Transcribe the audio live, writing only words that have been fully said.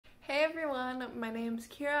everyone, my name's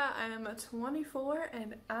Kira. I am 24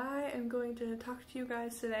 and I am going to talk to you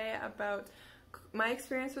guys today about my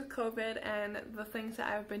experience with COVID and the things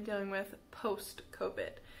that I've been dealing with post-COVID.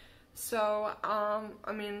 So,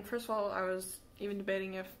 first of all, I was even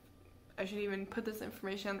debating if I should even put this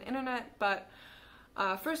information on the internet, but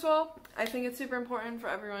first of all, I think it's super important for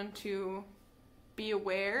everyone to be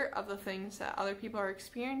aware of the things that other people are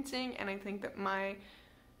experiencing, and I think that my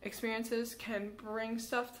experiences can bring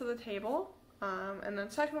stuff to the table. And then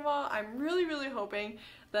second of all, I'm really hoping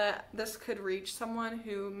that this could reach someone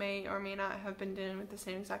who may or may not have been dealing with the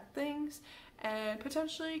same exact things and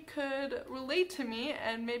potentially could relate to me,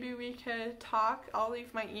 and maybe we could talk. I'll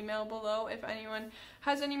leave my email below if anyone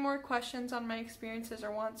has any more questions on my experiences or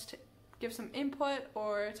wants to give some input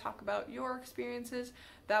or talk about your experiences.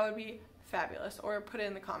 That would be fabulous, or put it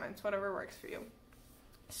in the comments, whatever works for you.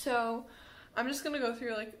 So I'm just gonna go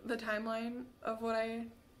through like the timeline of what I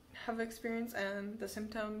have experienced and the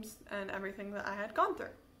symptoms and everything that I had gone through.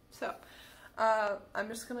 So I'm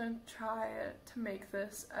just gonna try to make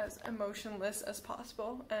this as emotionless as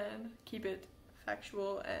possible and keep it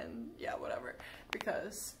factual and yeah, whatever,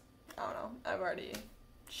 because I don't know, I've already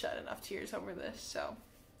shed enough tears over this, so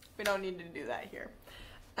we don't need to do that here.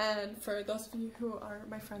 And for those of you who are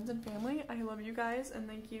my friends and family, I love you guys and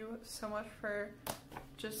thank you so much for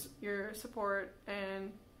just your support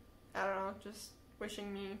and, I don't know, just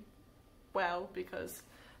wishing me well, because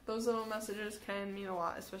those little messages can mean a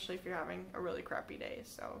lot, especially if you're having a really crappy day.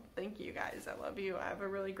 So thank you guys, I love you. I have a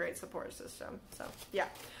really great support system, so yeah.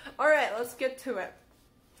 Alright, let's get to it.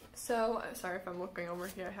 So, sorry if I'm looking over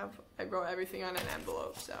here, I wrote everything on an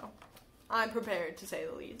envelope, so I'm prepared to say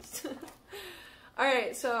the least.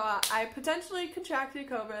 Alright, so I potentially contracted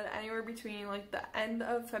COVID anywhere between like the end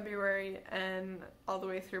of February and all the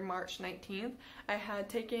way through March 19th. I had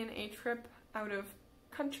taken a trip out of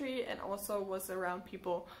country and also was around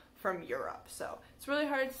people from Europe. So it's really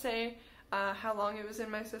hard to say how long it was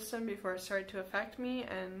in my system before it started to affect me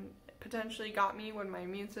and potentially got me when my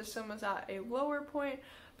immune system was at a lower point.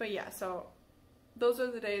 But yeah, so those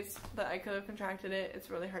are the days that I could have contracted it. It's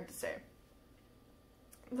really hard to say.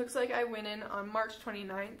 Looks like I went in on March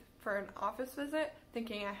 29th for an office visit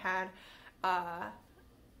thinking I had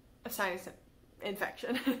a sinus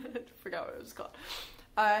infection. I forgot what it was called.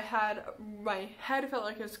 My head felt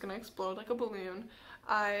like it was gonna explode like a balloon.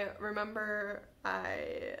 I remember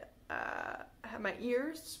I had my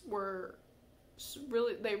ears were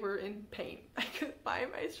they were in pain. I couldn't find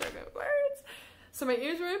my struggling words. So my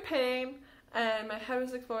ears were in pain and my head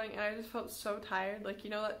was exploding and I just felt so tired. Like, you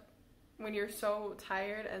know that when you're so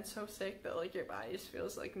tired and so sick that like your body just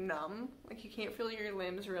feels like numb, like you can't feel your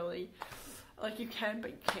limbs really, like you can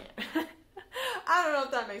but you can't. I don't know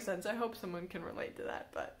if that makes sense. I hope someone can relate to that,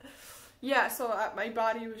 but yeah, so my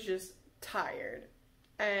body was just tired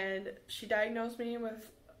and she diagnosed me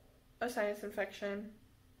with a sinus infection.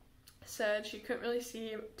 Said she couldn't really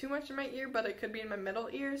see too much in my ear, but it could be in my middle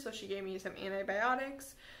ear, so she gave me some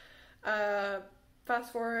antibiotics.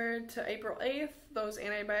 Fast forward to April 8th, those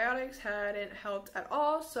antibiotics hadn't helped at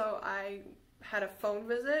all, so I had a phone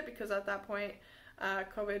visit because at that point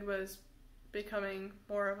COVID was becoming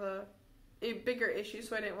more of a bigger issue,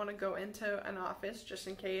 so I didn't want to go into an office just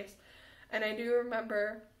in case. And I do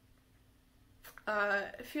remember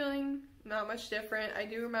feeling not much different. I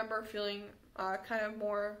do remember feeling kind of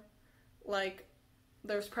more like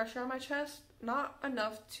there's pressure on my chest, not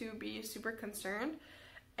enough to be super concerned,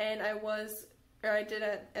 and I did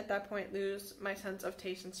at that point lose my sense of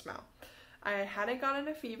taste and smell. I hadn't gotten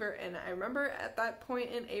a fever, and I remember at that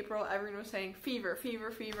point in April, everyone was saying fever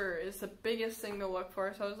is the biggest thing to look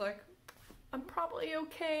for, so I was like, I'm probably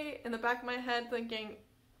okay, in the back of my head thinking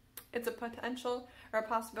it's a potential or a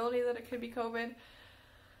possibility that it could be COVID.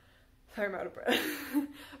 Sorry, I'm out of breath.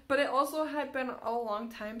 But it also had been a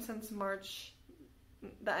long time since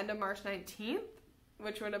the end of March 19th,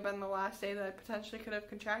 which would have been the last day that I potentially could have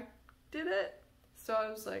contracted it. So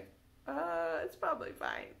I was like, it's probably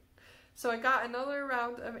fine. So I got another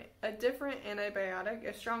round of a different antibiotic,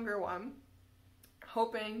 a stronger one,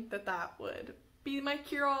 hoping that that would be my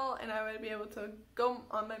cure-all and I would be able to go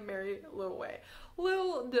on my merry little way.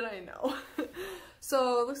 Little did I know.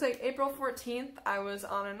 So it looks like April 14th, I was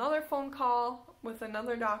on another phone call with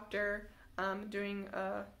another doctor doing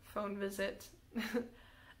a phone visit.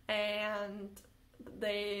 And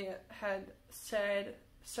they had said,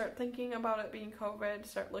 start thinking about it being COVID,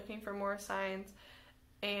 start looking for more signs,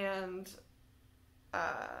 and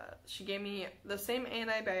she gave me the same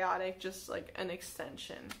antibiotic, just like an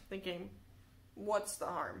extension, thinking, what's the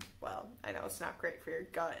harm? Well, I know it's not great for your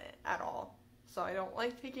gut at all, so I don't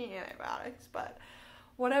like taking antibiotics, but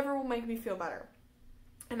whatever will make me feel better.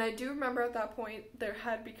 And I do remember at that point there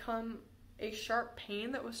had become a sharp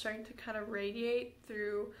pain that was starting to kind of radiate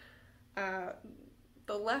through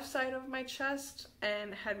the left side of my chest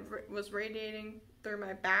and was radiating through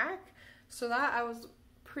my back. So that I was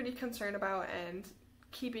pretty concerned about and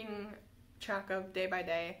keeping track of day by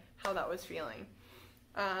day how that was feeling.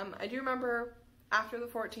 I do remember after the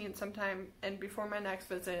 14th sometime and before my next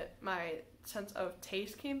visit, my sense of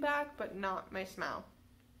taste came back, but not my smell.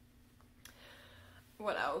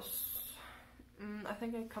 What else? I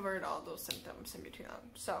think I covered all those symptoms in between them.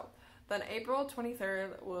 So then April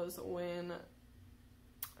 23rd was when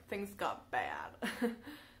things got bad,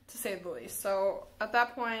 to say the least. So at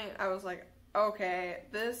that point, I was like, okay,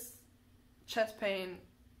 this chest pain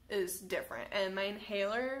is different, and my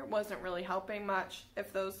inhaler wasn't really helping much.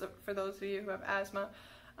 For those of you who have asthma,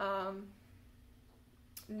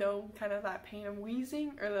 know kind of that pain of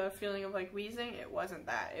wheezing or the feeling of like wheezing. It wasn't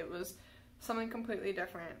that. It was something completely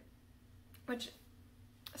different. Which,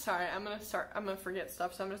 sorry, I'm gonna forget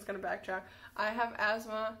stuff, so I'm just gonna backtrack. I have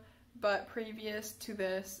asthma, but previous to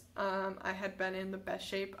this, I had been in the best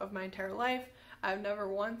shape of my entire life. I've never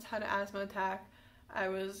once had an asthma attack. I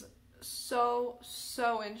was so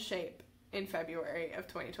in shape in February of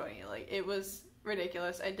 2020. Like, it was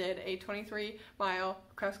ridiculous. I did a 23-mile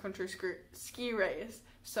cross-country ski race.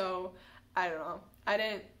 So, I don't know.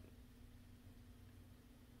 I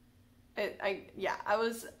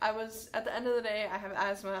was at the end of the day, I have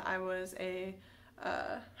asthma. I was a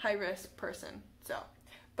high-risk person. So,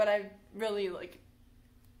 but I really,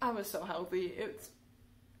 I was so healthy.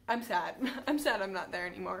 I'm sad. I'm sad I'm not there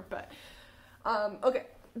anymore, but, okay,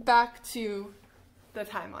 back to the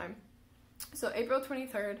timeline. So April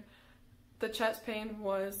 23rd, the chest pain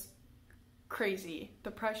was crazy.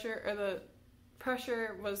 The pressure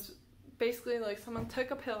was basically like someone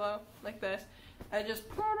took a pillow like this and just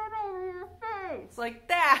put it over your face, like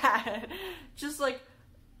that. Just like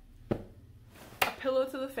a pillow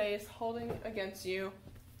to the face, holding against you.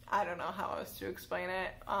 I don't know how else to explain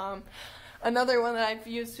it. Another one that I've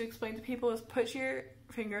used to explain to people is put your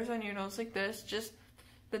fingers on your nose like this, just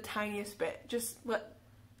the tiniest bit. Just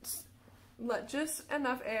let just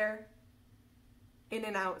enough air in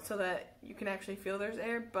and out so that you can actually feel there's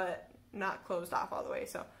air, but not closed off all the way.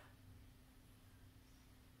 So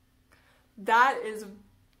that is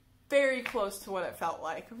very close to what it felt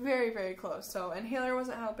like. Very, very close. So inhaler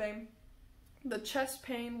wasn't helping. The chest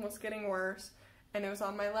pain was getting worse, and it was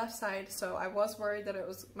on my left side, so I was worried that it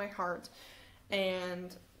was my heart.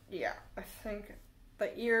 And yeah, I think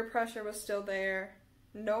the ear pressure was still there.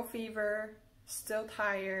 No fever, still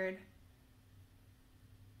tired.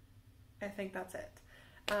 I think that's it.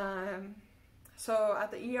 So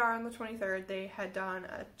at the ER on the 23rd, they had done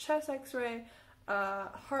a chest x-ray,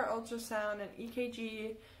 heart ultrasound, an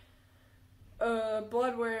EKG,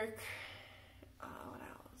 blood work. What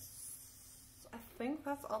else? I think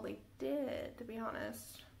that's all they did, to be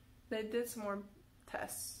honest. They did some more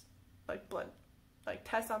tests, like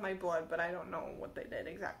tests on my blood, but I don't know what they did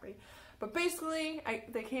exactly. But basically,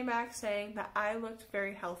 they came back saying that I looked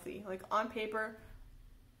very healthy. Like, on paper,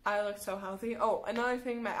 I looked so healthy. Oh, another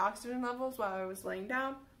thing, my oxygen levels while I was laying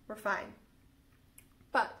down were fine.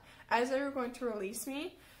 But as they were going to release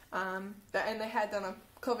me, and they had done a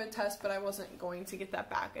COVID test, but I wasn't going to get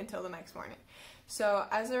that back until the next morning. So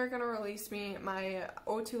as they were going to release me, my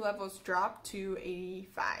O2 levels dropped to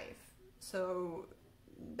 85. So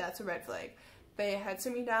that's a red flag. They had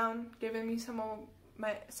sit me down, given me some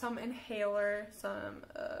inhaler,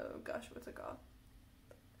 gosh, what's it called?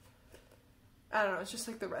 I don't know, it's just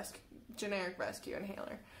like the generic rescue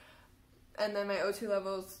inhaler. And then my O2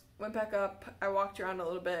 levels went back up. I walked around a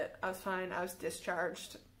little bit. I was fine. I was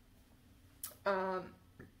discharged. I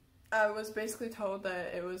was basically told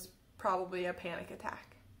that it was probably a panic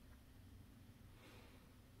attack.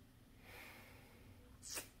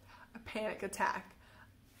 A panic attack.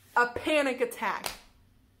 A panic attack.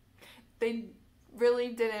 They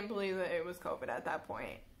really didn't believe that it was COVID at that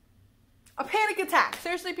point. A panic attack.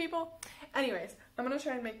 Seriously, people? Anyways, I'm going to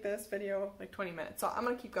try and make this video like 20 minutes, so I'm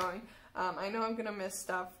going to keep going. I know I'm going to miss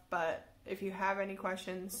stuff, but if you have any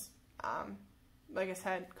questions, like I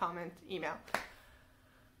said, comment, email.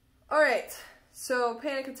 Alright, so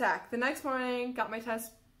panic attack. The next morning, got my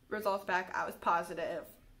test results back. I was positive.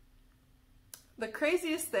 The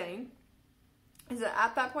craziest thing is that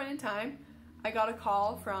at that point in time, I got a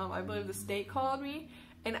call from, I believe the state called me,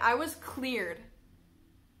 and I was cleared.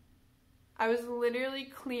 I was literally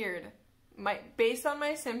cleared. Based on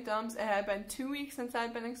my symptoms, it had been 2 weeks since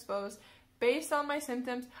I'd been exposed. Based on my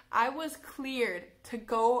symptoms, I was cleared to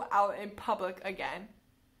go out in public again.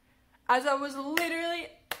 as I was literally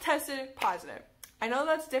tested positive. I know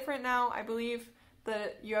that's different now. I believe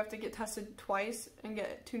that you have to get tested twice and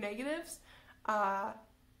get 2 negatives. I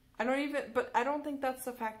don't think that's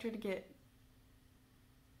the factor to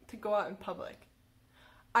go out in public.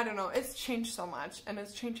 I don't know, it's changed so much and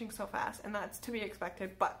it's changing so fast, and that's to be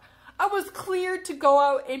expected, but I was cleared to go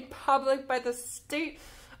out in public by the state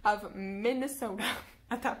of Minnesota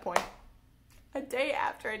at that point. A day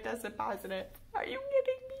after I tested positive. Are you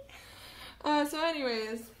kidding me? So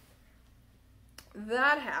anyways,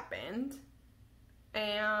 that happened,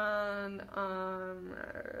 and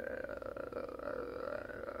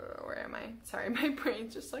where am I? Sorry, my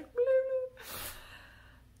brain's just like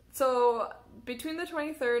So between the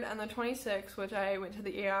 23rd and the 26th, which I went to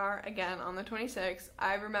the ER again on the 26th,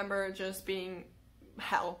 I remember just being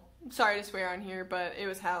hell. Sorry to swear on here, but it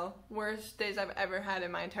was hell. Worst days I've ever had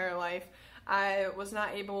in my entire life. I was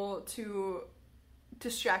not able to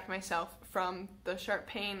distract myself from the sharp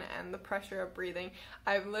pain and the pressure of breathing.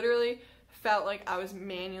 I literally felt like I was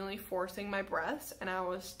manually forcing my breaths, and I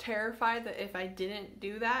was terrified that if I didn't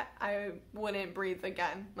do that, I wouldn't breathe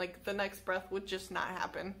again. Like, the next breath would just not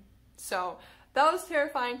happen. So that was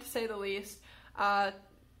terrifying, to say the least. I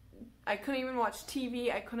couldn't even watch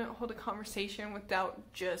TV. I couldn't hold a conversation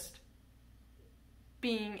without just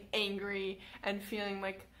being angry and feeling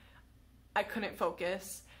like I couldn't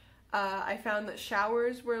focus. I found that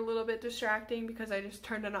showers were a little bit distracting because I just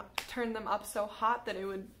turned them up so hot that it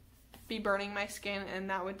would be burning my skin, and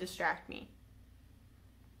that would distract me.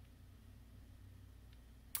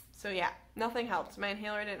 So yeah, nothing helped. My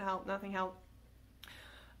inhaler didn't help. Nothing helped.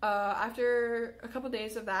 After a couple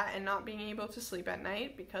days of that and not being able to sleep at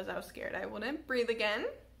night because I was scared I wouldn't breathe again,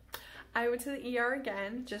 I went to the ER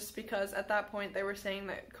again, just because at that point they were saying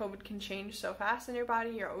that COVID can change so fast in your body.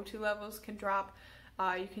 Your O2 levels can drop.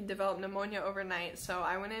 You can develop pneumonia overnight. So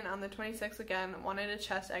I went in on the 26th again, wanted a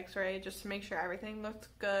chest x-ray just to make sure everything looked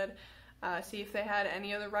good, see if they had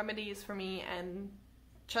any other remedies for me, and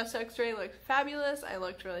chest x-ray looked fabulous. I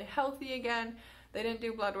looked really healthy again. They didn't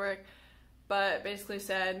do blood work, but basically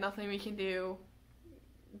said nothing we can do,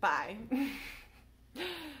 bye.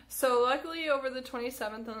 So luckily over the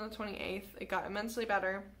 27th and the 28th, it got immensely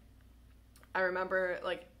better. I remember,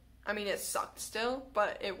 like, I mean, it sucked still,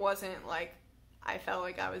 but it wasn't like I felt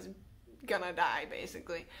like I was gonna die,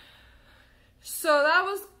 basically. So that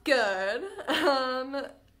was good.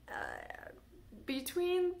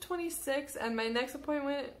 Between 26 and my next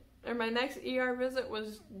appointment, or my next ER visit,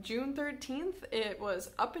 was June 13th. It was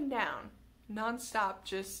up and down, non-stop,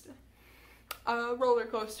 just a roller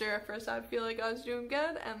coaster. At first I'd feel like I was doing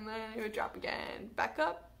good, and then it would drop again, back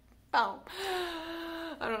up, boom.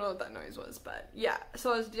 I don't know what that noise was, but yeah.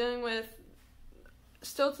 So I was dealing with,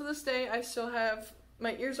 still to this day, I still have,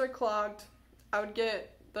 my ears are clogged. I would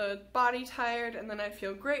get the body tired, and then I'd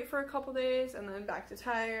feel great for a couple days, and then back to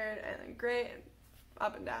tired, and then great, and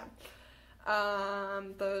up and down.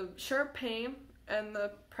 The sharp pain and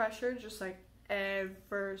the pressure just like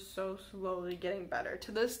ever so slowly getting better.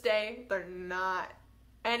 To this day, they're not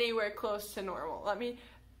anywhere close to normal. Let me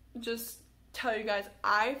just tell you guys,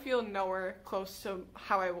 I feel nowhere close to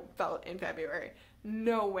how I felt in February.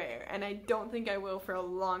 Nowhere. And I don't think I will for a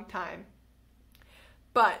long time.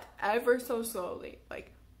 But ever so slowly,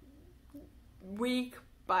 like week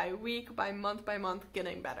by week, by month,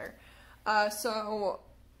 getting better. So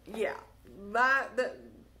yeah,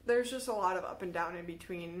 there's just a lot of up and down in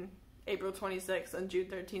between April 26th and June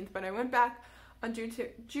 13th, but I went back on June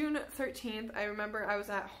 13th. I remember I was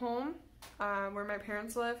at home, where my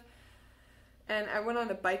parents live, and I went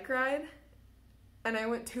on a bike ride, and I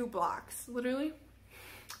went 2 blocks, literally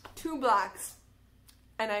 2 blocks,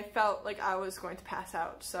 and I felt like I was going to pass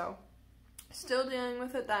out. So still dealing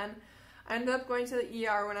with it then. I ended up going to the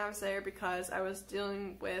ER when I was there because I was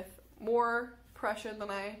dealing with more pressure than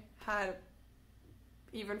I had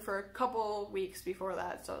even for a couple weeks before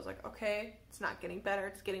that. So I was like, okay, it's not getting better,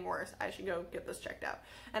 it's getting worse. I should go get this checked out.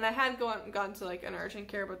 And I had gone to like an urgent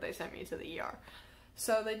care, but they sent me to the ER.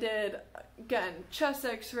 So they did, again, chest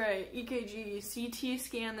x-ray, EKG, CT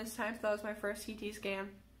scan this time. So that was my first CT scan.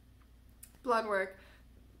 Blood work.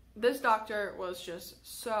 This doctor was just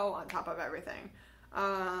so on top of everything.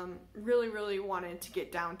 Really wanted to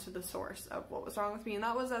get down to the source of what was wrong with me, and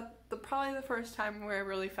that was probably the first time where I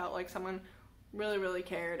really felt like someone really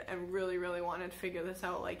cared and really wanted to figure this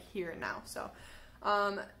out, like, here and now. So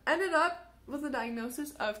ended up with a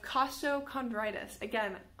diagnosis of costochondritis.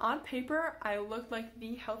 Again, on paper I looked like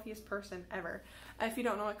the healthiest person ever. If you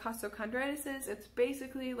don't know what costochondritis is, it's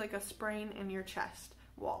basically like a sprain in your chest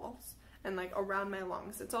walls and like around my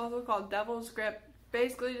lungs. It's also called devil's grip.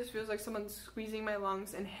 basically just feels like someone's squeezing my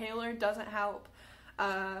lungs. Inhaler doesn't help.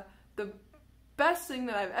 The best thing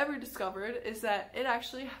that I've ever discovered is that it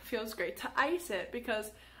actually feels great to ice it,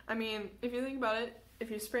 because, I mean, if you think about it, if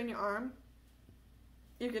you sprain your arm,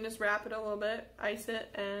 you can just wrap it a little bit, ice it,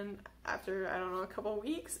 and after, I don't know, a couple of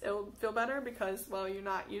weeks, it'll feel better because, well, you're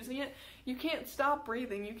not using it. You can't stop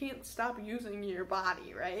breathing. You can't stop using your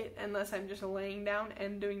body, right? Unless I'm just laying down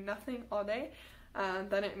and doing nothing all day,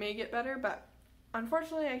 then it may get better, but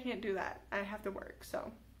unfortunately, I can't do that. I have to work,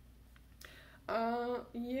 so.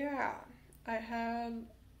 Yeah, I had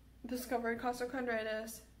discovered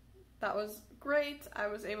costochondritis. That was great. I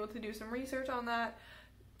was able to do some research on that,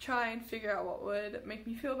 try and figure out what would make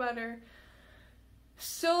me feel better.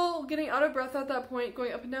 Still getting out of breath at that point,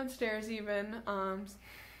 going up and down stairs even,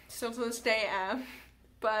 still to this day am,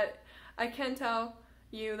 but I can tell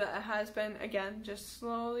you that it has been, again, just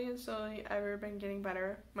slowly and slowly ever been getting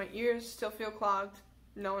better. My ears still feel clogged.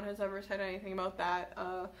 No one has ever said anything about that,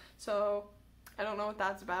 so I don't know what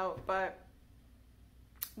that's about, but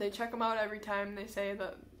they check them out every time. They say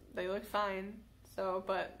that they look fine, so,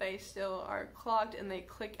 but they still are clogged and they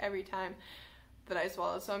click every time that I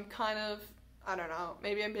swallow, so I'm kind of, I don't know,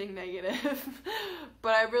 maybe I'm being negative,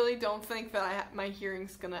 but I really don't think that my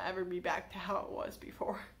hearing's gonna ever be back to how it was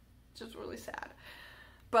before, which is really sad,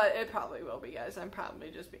 but it probably will be, guys. I'm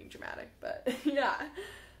probably just being dramatic, but yeah.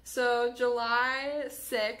 So July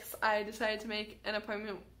 6th, I decided to make an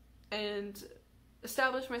appointment and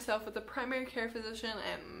establish myself with a primary care physician,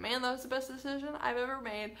 and man, that was the best decision I've ever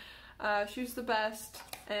made. She was the best,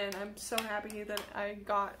 and I'm so happy that I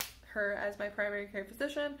got her as my primary care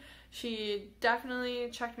physician. She definitely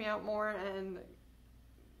checked me out more and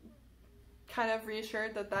kind of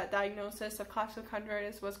reassured that that diagnosis of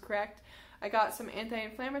costochondritis was correct. I got some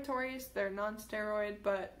anti-inflammatories. They're non-steroid,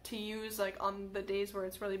 but to use like on the days where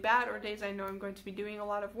it's really bad or days I know I'm going to be doing a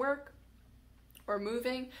lot of work or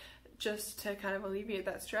moving, just to kind of alleviate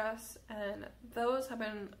that stress, and those have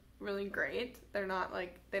been really great. They're not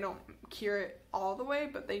like, they don't cure it all the way,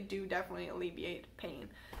 but they do definitely alleviate pain.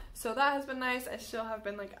 So that has been nice. I still have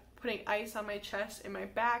been like putting ice on my chest and my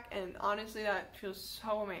back, and honestly that feels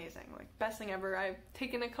so amazing. Like, best thing ever. I've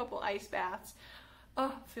taken a couple ice baths.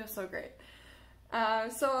 Oh, it feels so great.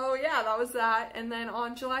 So yeah, that was that. And then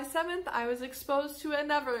on July 7th, I was exposed to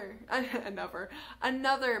another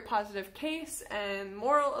positive case, and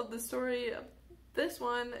moral of the story of this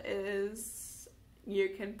one is you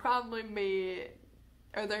can probably be,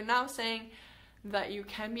 or they're now saying that you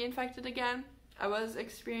can be infected again. I was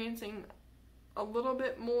experiencing a little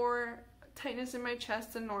bit more tightness in my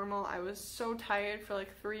chest than normal. I was so tired for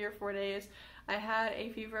like 3 or 4 days. I had a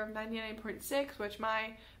fever of 99.6, which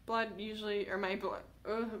my blood usually, or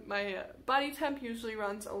my body temp usually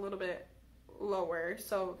runs a little bit lower.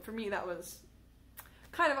 So for me, that was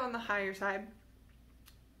kind of on the higher side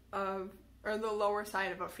of, or the lower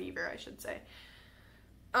side of a fever, I should say.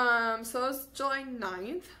 So that was July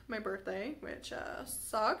 9th, my birthday, which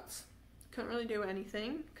sucked. Couldn't really do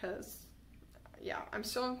anything because, yeah, I'm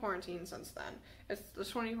still in quarantine since then. It's the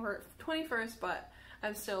 21st, but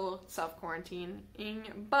I'm still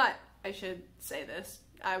self-quarantining. But I should say this,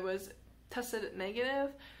 I was tested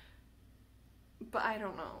negative, but I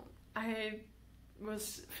don't know. I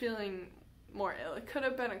was feeling more ill. It could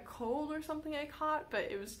have been a cold or something I caught,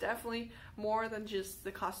 but it was definitely more than just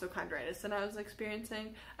the costochondritis that I was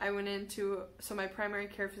experiencing. I went into, so my primary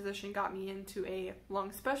care physician got me into a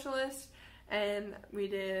lung specialist, and we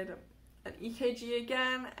did an EKG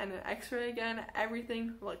again and an x-ray again.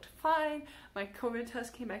 Everything looked fine. My COVID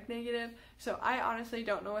test came back negative, so I honestly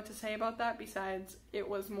don't know what to say about that besides it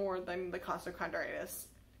was more than the costochondritis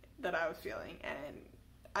that I was feeling, and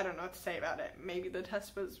I don't know what to say about it. Maybe the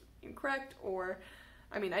test was incorrect, or,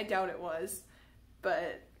 I mean, I doubt it was,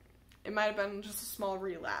 but it might have been just a small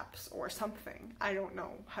relapse or something. I don't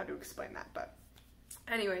know how to explain that, but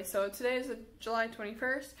anyway, so today is July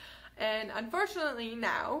 21st, and unfortunately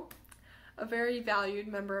now, a very valued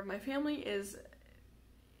member of my family is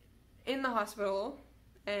in the hospital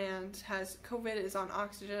and has COVID, is on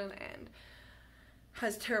oxygen, and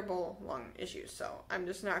has terrible lung issues. So I'm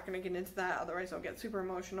just not going to get into that, otherwise I'll get super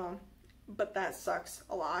emotional. But that sucks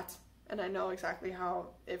a lot, and I know exactly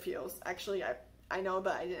how it feels. Actually, I know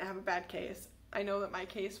that I didn't have a bad case. I know that my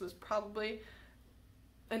case was probably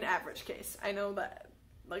an average case. I know that,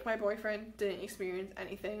 like, my boyfriend didn't experience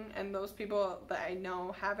anything, and those people that I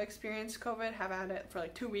know have experienced COVID have had it for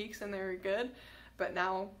like 2 weeks and they were good, but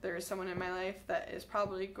now there is someone in my life that is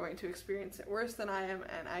probably going to experience it worse than I am,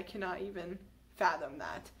 and I cannot even fathom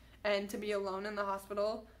that. And to be alone in the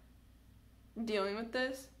hospital dealing with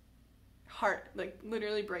this heart, like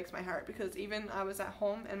literally breaks my heart, because even I was at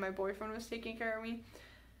home and my boyfriend was taking care of me,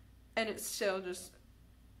 and it still just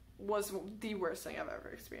was the worst thing I've ever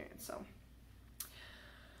experienced. So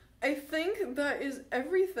I think that is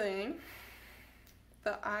everything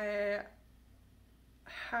that I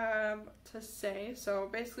have to say. So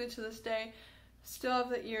basically, to this day, still have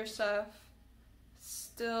the ear stuff,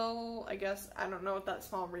 still, I guess, I don't know what that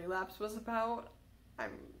small relapse was about.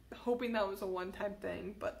 I'm hoping that was a one-time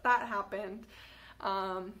thing, but that happened.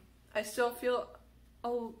 I still feel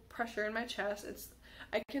a pressure in my chest.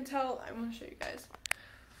 I can tell, I'm gonna show you guys.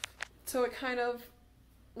 So it kind of,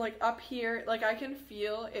 like up here, like I can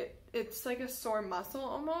feel it, it's like a sore muscle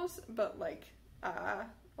almost, but like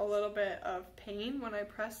a little bit of pain when I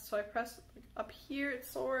press. So I press up here, it's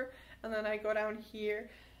sore, and then I go down here,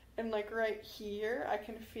 and like right here I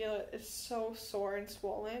can feel it is so sore and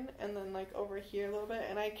swollen, and then like over here a little bit,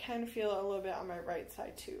 and I can feel it a little bit on my right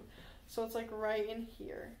side too. So it's like right in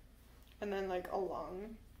here, and then like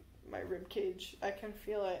along my rib cage I can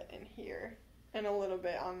feel it in here, and a little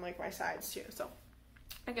bit on like my sides too. So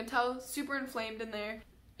I can tell super inflamed in there.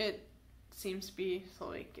 It seems to be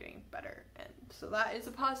slowly getting better, and so that is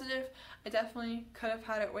a positive. I definitely could have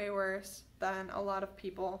had it way worse than a lot of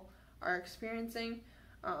people are experiencing.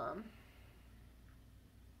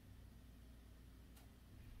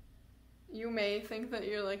 You may think that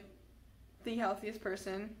you're like the healthiest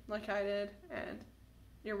person like I did, and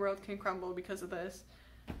your world can crumble because of this,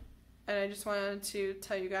 and I just wanted to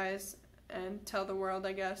tell you guys and tell the world,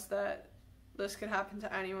 I guess, that this could happen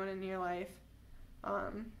to anyone in your life. I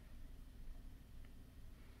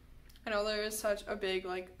know there is such a big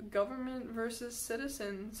like government versus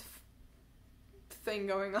citizens thing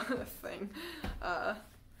going on. A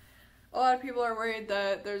lot of people are worried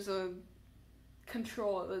that there's a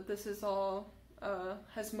control, that this is all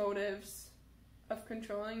has motives of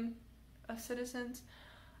controlling citizens,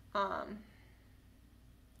 and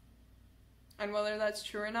whether that's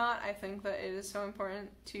true or not, I think that it is so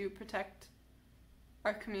important to protect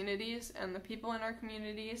our communities and the people in our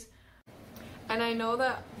communities. And I know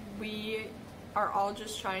that we are all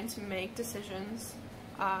just trying to make decisions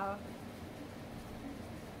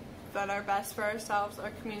that are best for ourselves,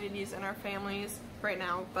 our communities, and our families right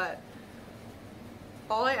now, but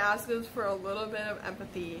all I ask is for a little bit of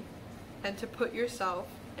empathy and to put yourself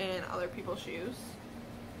in other people's shoes.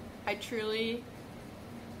 I truly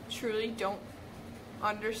don't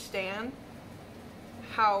understand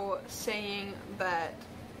how saying that,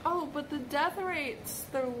 oh, but the death rates,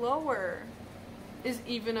 they're lower, is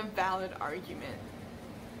even a valid argument.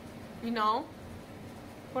 You know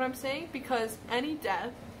what I'm saying? Because any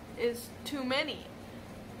death is too many.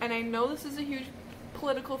 And I know this is a huge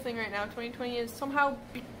political thing right now. 2020 is somehow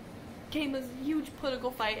became this huge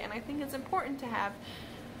political fight, and I think it's important to have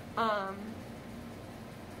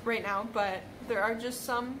right now, but there are just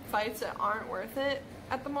some fights that aren't worth it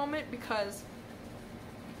at the moment, because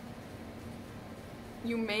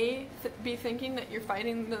you may be thinking that you're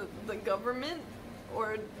fighting the government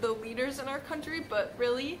or the leaders in our country, but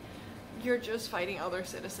really you're just fighting other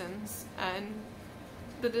citizens, and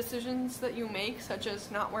the decisions that you make, such as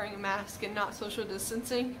not wearing a mask and not social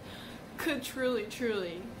distancing, could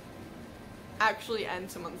truly actually end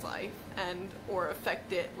someone's life and or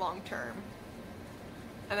affect it long term.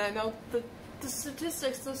 And I know the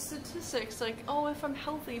statistics, like, oh, if I'm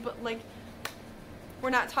healthy, but like, we're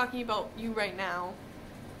not talking about you right now.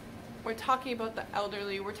 We're talking about the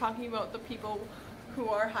elderly, we're talking about the people who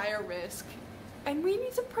are higher risk, and we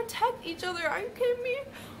need to protect each other. Are you kidding me?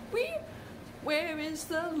 Where is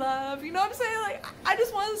the love? You know what I'm saying? Like, I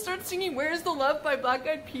just want to start singing Where is the Love by Black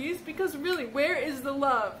Eyed Peas, because really, where is the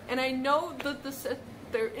love? And I know that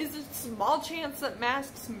there is a small chance that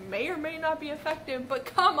masks may or may not be effective, but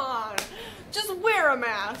come on, just wear a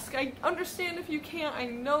mask. I understand if you can't. I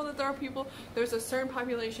know that there are people, there's a certain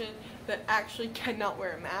population that actually cannot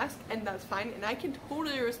wear a mask, and that's fine, and I can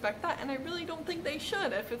totally respect that, and I really don't think they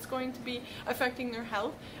should if it's going to be affecting their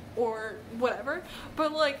health or whatever.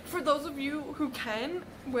 But like, for those of you who can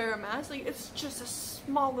wear a mask, like, it's just a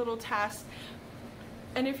small little task,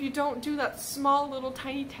 and if you don't do that small little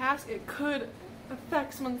tiny task, it could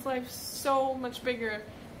affect someone's life so much bigger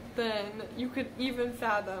than you could even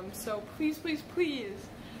fathom. So please,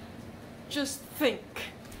 just think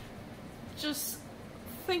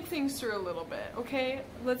things through a little bit, okay?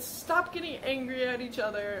 Let's stop getting angry at each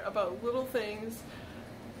other about little things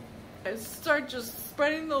and start just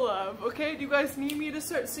spreading the love, okay? Do you guys need me to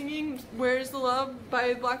start singing Where's the Love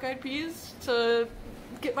by Black Eyed Peas to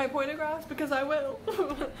get my point across? Because I will.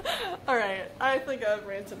 Alright, I think I've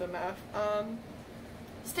ranted enough.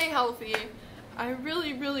 Stay healthy, I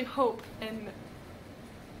really, really hope, and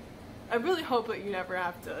I really hope that you never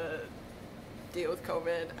have to deal with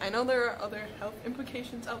COVID. I know there are other health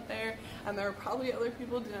implications out there, and there are probably other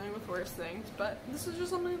people dealing with worse things, but this is just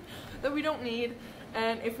something that we don't need,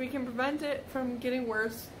 and if we can prevent it from getting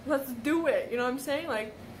worse, let's do it, you know what I'm saying?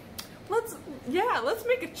 Like, let's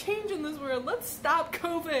make a change in this world. Let's stop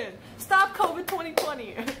COVID. Stop COVID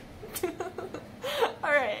 2020.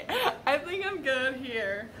 Alright, I think I'm good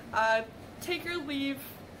here. Take or leave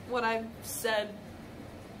what I've said,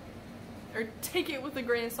 or take it with a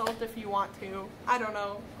grain of salt if you want to. I don't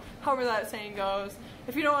know. However that saying goes.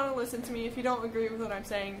 If you don't want to listen to me, if you don't agree with what I'm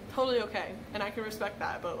saying, totally okay. And I can respect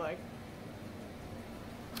that, but like,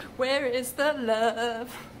 where is the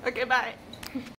love? Okay, bye.